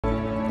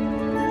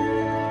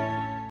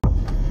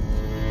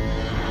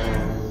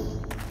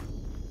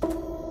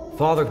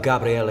Father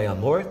Gabriele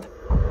Amort.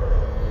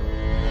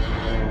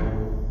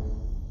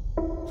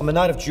 On the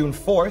night of June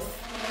 4th,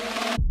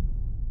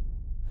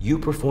 you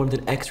performed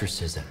an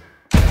exorcism.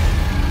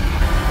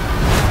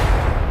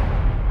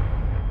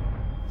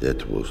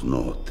 That was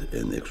not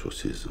an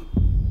exorcism.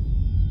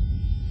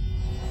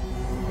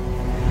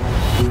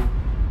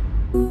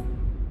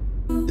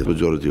 The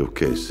majority of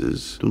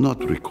cases do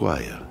not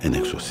require an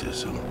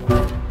exorcism.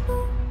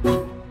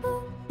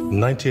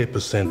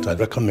 98% are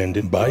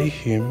recommended by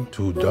him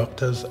to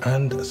doctors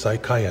and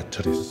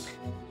psychiatrists.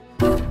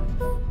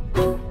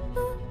 The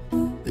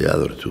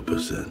other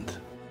 2%,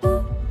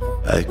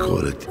 I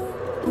call it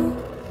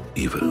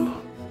evil.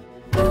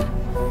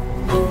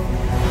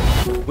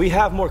 We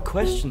have more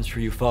questions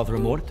for you, Father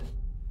Amort.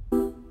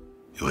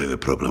 You have a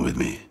problem with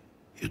me?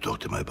 You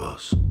talk to my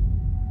boss,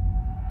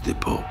 the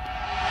Pope.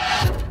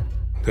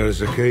 There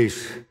is a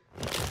case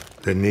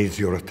that needs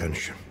your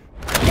attention.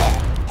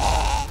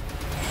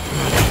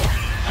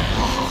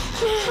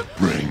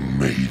 Bring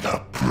me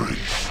the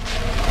priest.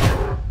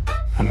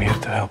 I'm here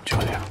to help,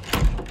 Julia.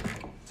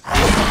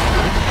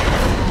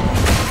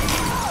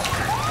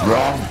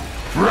 Wrong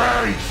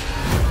priest!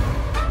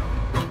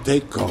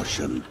 Take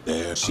caution.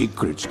 There are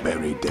secrets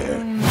buried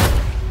there.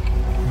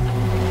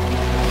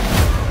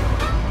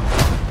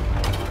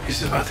 Is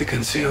the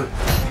Vatican sealed?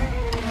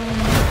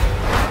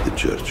 The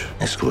Church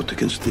has fought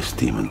against this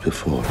demon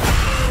before.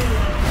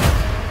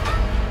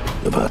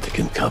 The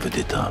Vatican covered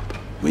it up.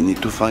 We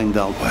need to find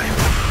out why.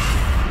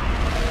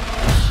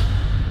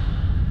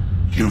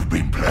 You've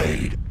been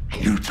played.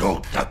 You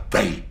talk the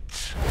bait.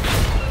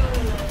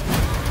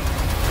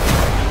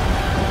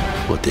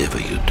 Whatever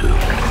you do,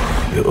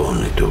 you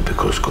only do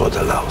because God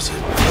allows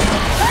it.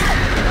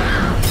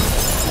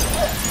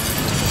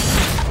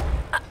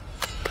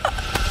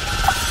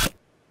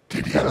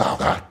 Did he allow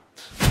that?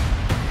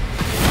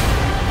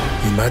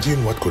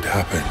 Imagine what could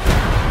happen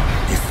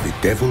if the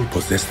devil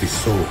possessed the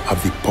soul of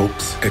the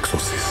Pope's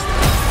exorcist.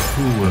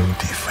 Who will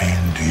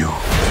defend you?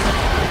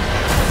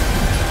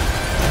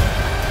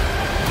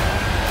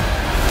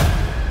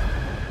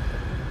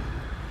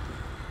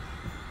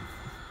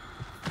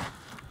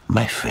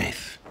 My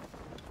faith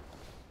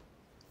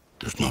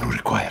does not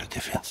require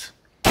defense.